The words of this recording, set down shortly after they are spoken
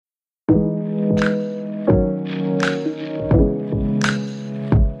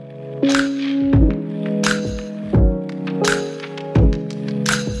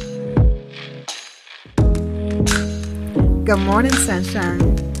Good morning, sunshine.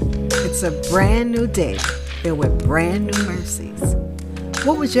 It's a brand new day filled with brand new mercies.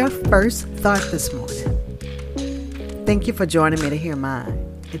 What was your first thought this morning? Thank you for joining me to hear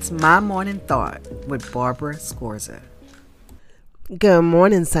mine. It's My Morning Thought with Barbara Scorza. Good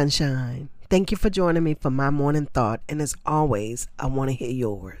morning, sunshine. Thank you for joining me for My Morning Thought. And as always, I want to hear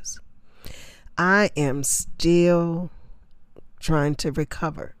yours. I am still trying to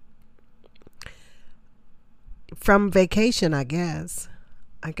recover from vacation, I guess.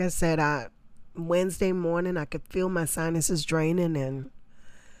 Like I said, Wednesday morning, I could feel my sinuses draining, and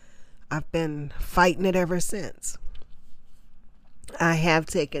I've been fighting it ever since. I have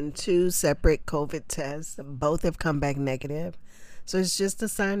taken 2 separate COVID tests. Both have come back negative. So it's just a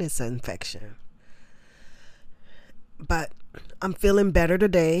sinus infection. But I'm feeling better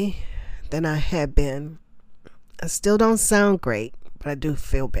today than I had been. I still don't sound great, but I do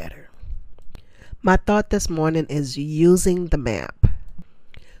feel better. My thought this morning is using the map.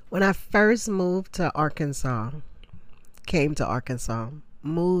 When I first moved to Arkansas,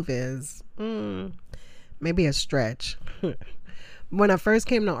 move is maybe a stretch. When I first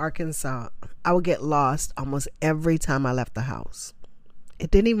came to Arkansas, I would get lost almost every time I left the house.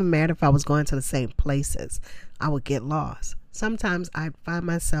 It didn't even matter if I was going to the same places. I would get lost. Sometimes I'd find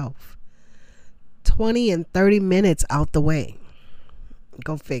myself 20 and 30 minutes out the way.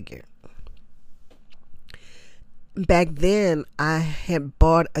 Go figure. Back then, I had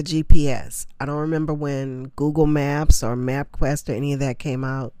bought a GPS. I don't remember when Google Maps or MapQuest or any of that came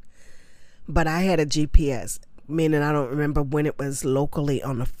out, but I had a GPS, meaning I don't remember when it was locally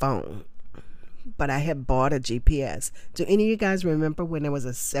on the phone, but I had bought a GPS. Do any of you guys remember when there was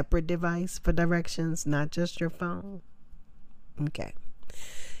a separate device for directions, not just your phone? Okay.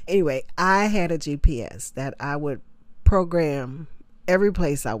 Anyway, I had a GPS that I would program every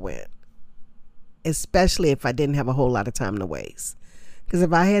place I went, especially if I didn't have a whole lot of time to waste. Because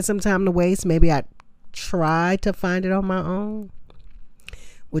if I had some time to waste, maybe I'd try to find it on my own,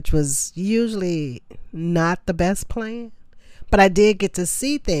 which was usually not the best plan. But I did get to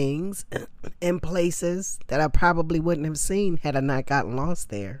see things in places that I probably wouldn't have seen had I not gotten lost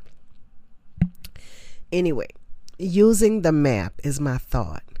there. Anyway, using the map is my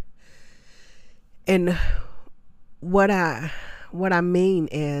thought. And what I mean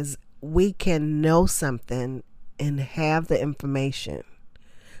is, we can know something and have the information,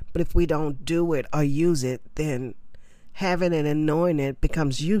 but if we don't do it or use it, then having it and knowing it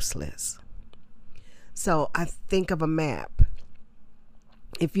becomes useless. So I think of a map.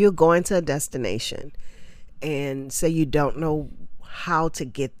 If you're going to a destination and say you don't know how to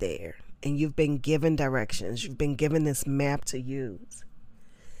get there, and you've been given directions, you've been given this map to use,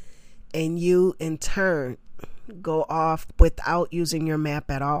 and you in turn go off without using your map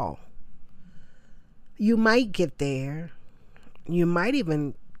at all, you might get there. You might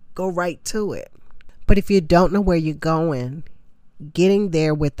even go right to it. But if you don't know where you're going, getting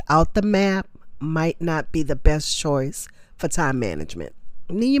there without the map might not be the best choice for time management.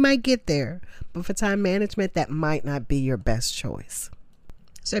 I mean, you might get there, but for time management, that might not be your best choice.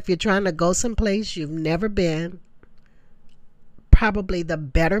 So if you're trying to go someplace you've never been, probably the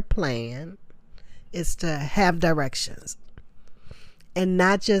better plan is to have directions. And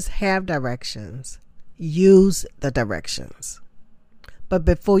not just have directions, use the directions. But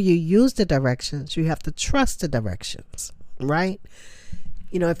before you use the directions, you have to trust the directions, right?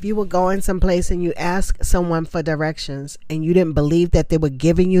 You know, if you were going someplace and you ask someone for directions and you didn't believe that they were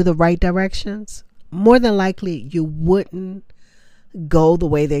giving you the right directions, more than likely you wouldn't go the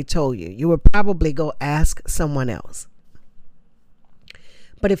way they told you. You would probably go ask someone else.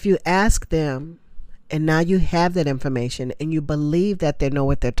 But if you ask them and now you have that information and you believe that they know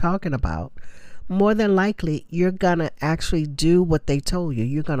what they're talking about, more than likely, you're going to actually do what they told you.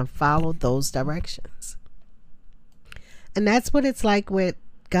 You're going to follow those directions. And that's what it's like with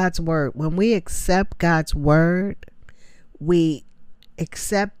God's word. When we accept God's word, we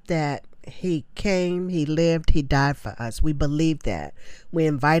accept that he came, he lived, he died for us. We believe that. We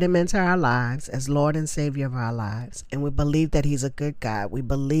invite him into our lives as Lord and Savior of our lives. And we believe that he's a good God. We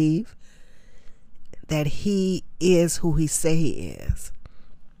believe that he is who he say he is.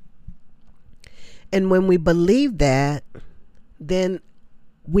 And when we believe that, then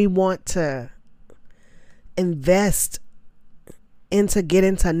we want to invest into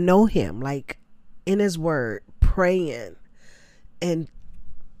getting to know him, like in his word, praying and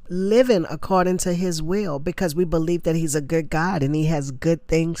living according to his will, because we believe that he's a good God and he has good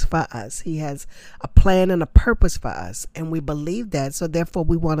things for us. He has a plan and a purpose for us. And we believe that. So therefore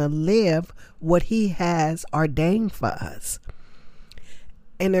we want to live what he has ordained for us.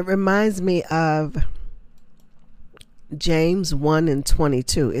 And it reminds me of James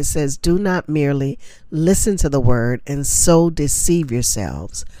 1:22, it says, do not merely listen to the word and so deceive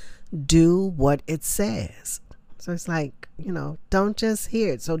yourselves. Do what it says. So it's like, don't just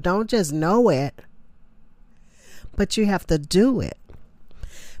hear it. So don't just know it, but you have to do it.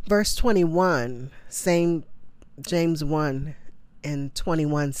 Verse 21, same James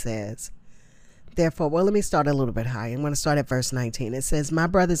 1:21 says, therefore, well, let me start a little bit higher. I'm going to start at verse 19. It says, my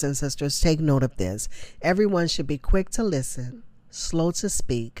brothers and sisters, take note of this. Everyone should be quick to listen, slow to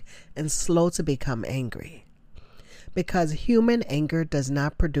speak, and slow to become angry. Because human anger does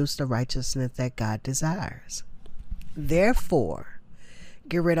not produce the righteousness that God desires. Therefore,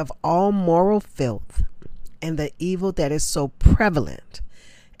 get rid of all moral filth and the evil that is so prevalent,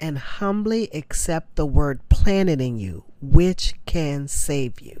 and humbly accept the word planted in you, which can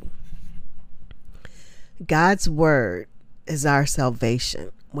save you. God's word is our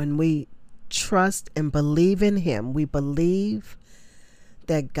salvation. When we trust and believe in him, we believe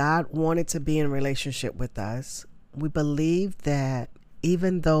that God wanted to be in relationship with us. We believe that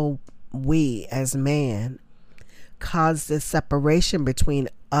even though we as man caused this separation between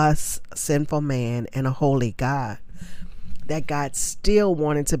us, sinful man, and a holy God, that God still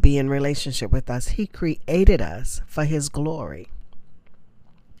wanted to be in relationship with us. He created us for his glory.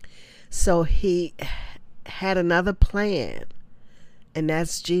 So he had another plan, and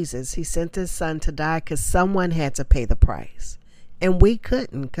that's Jesus. He sent his son to die because someone had to pay the price, and we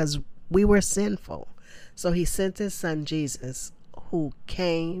couldn't because we were sinful. So he sent his son Jesus, who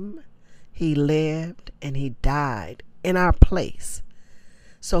came, he lived, and he died in our place.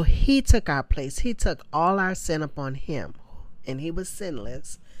 So he took our place. He took all our sin upon him, and he was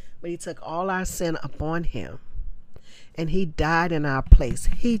sinless, but he took all our sin upon him, and he died in our place.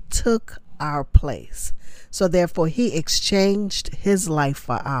 He took our place. So therefore, he exchanged his life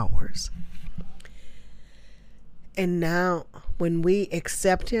for ours. And now, when we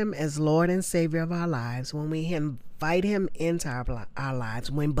accept him as Lord and Savior of our lives, when we invite him into our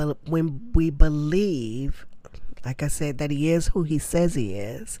lives, when we believe, like I said, that he is who he says he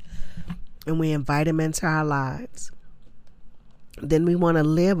is, and we invite him into our lives, then we want to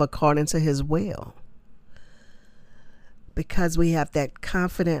live according to his will. Because we have that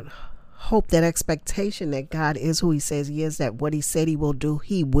confident hope, that expectation that God is who he says he is, that what he said he will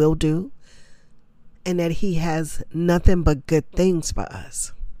do, and that he has nothing but good things for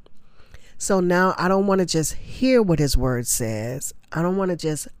us. So now I don't want to just hear what his word says. I don't want to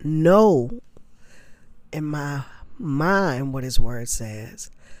just know in my mind what his word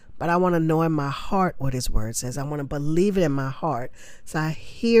says, but I want to know in my heart what his word says. I want to believe it in my heart. So I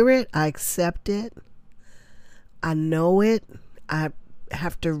hear it, I accept it, I know it. I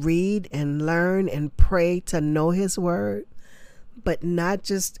have to read and learn and pray to know his word, but not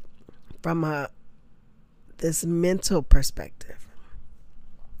just from this mental perspective.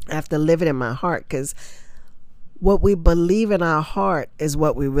 I have to live it in my heart, because what we believe in our heart is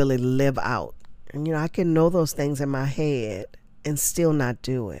what we really live out. And I can know those things in my head and still not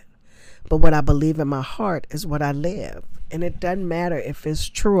do it. But what I believe in my heart is what I live. And it doesn't matter if it's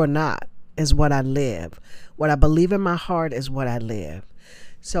true or not, is what I live. What I believe in my heart is what I live.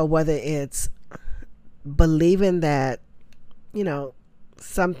 So whether it's believing that,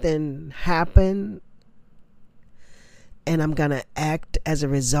 something happened and I'm going to act as a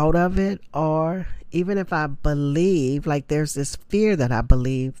result of it, or even if I believe, like there's this fear that I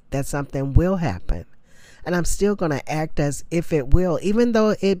believe that something will happen, and I'm still going to act as if it will, even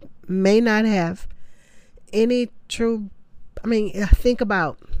though it may not have any true. Think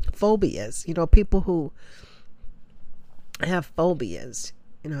about phobias. People who have phobias,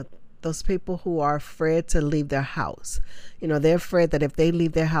 those people who are afraid to leave their house. They're afraid that if they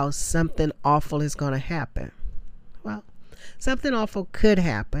leave their house, something awful is going to happen. Well, something awful could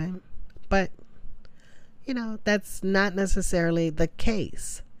happen, but, that's not necessarily the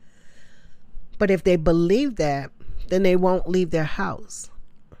case. But if they believe that, then they won't leave their house.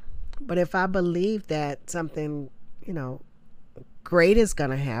 But if I believe that something, great is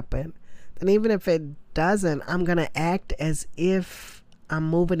going to happen, then even if it doesn't, I'm going to act as if I'm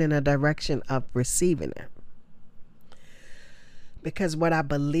moving in a direction of receiving it. Because what I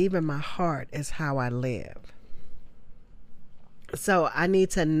believe in my heart is how I live. So I need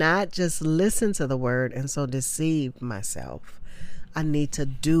to not just listen to the word and so deceive myself. I need to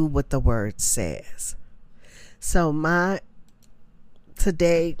do what the word says. So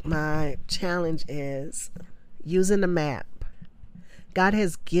today my challenge is using the map. God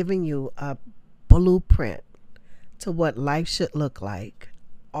has given you a blueprint to what life should look like,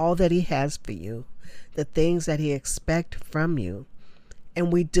 all that he has for you, the things that he expects from you.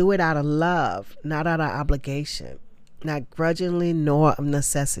 And we do it out of love, not out of obligation. not grudgingly nor of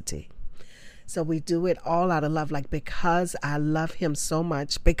necessity. So we do it all out of love, like because I love him so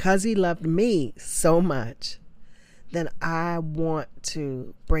much, because he loved me so much, then I want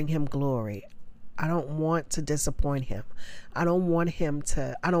to bring him glory. I don't want to disappoint him. I don't want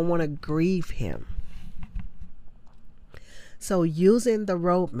to grieve him. So using the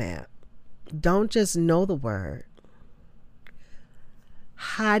roadmap, don't just know the word,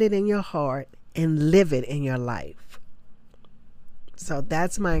 hide it in your heart and live it in your life. So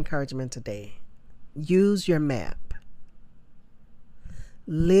that's my encouragement today. Use your map.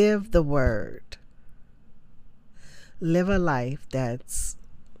 Live the word. Live a life that's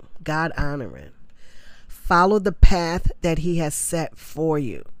God honoring. Follow the path that he has set for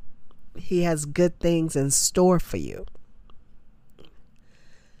you. He has good things in store for you.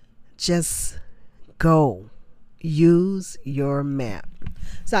 Just go. Use your map.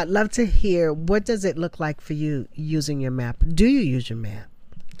 So I'd love to hear, what does it look like for you using your map? Do you use your map?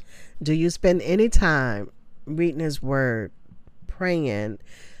 Do you spend any time reading his word, praying,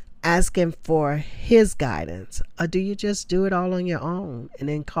 asking for his guidance? Or do you just do it all on your own and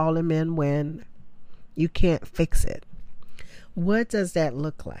then call him in when you can't fix it? What does that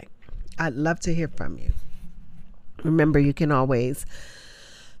look like? I'd love to hear from you. Remember, you can always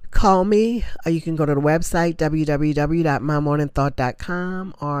call me, or you can go to the website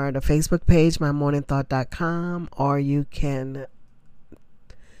www.mymorningthought.com, or the Facebook page mymorningthought.com, or you can,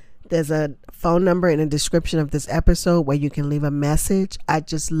 there's a phone number in the description of this episode where you can leave a message. I'd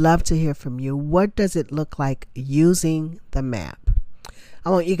just love to hear from you. What does it look like using the map? I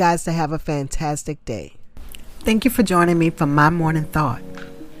want you guys to have a fantastic day. Thank you for joining me for My Morning Thought.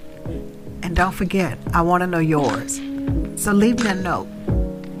 And don't forget, I want to know yours. So leave me a note.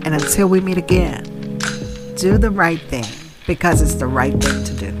 And until we meet again, do the right thing because it's the right thing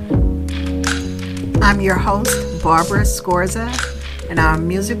to do. I'm your host, Barbara Scorza, and our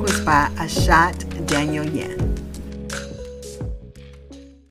music was by Ashat Daniel Yen.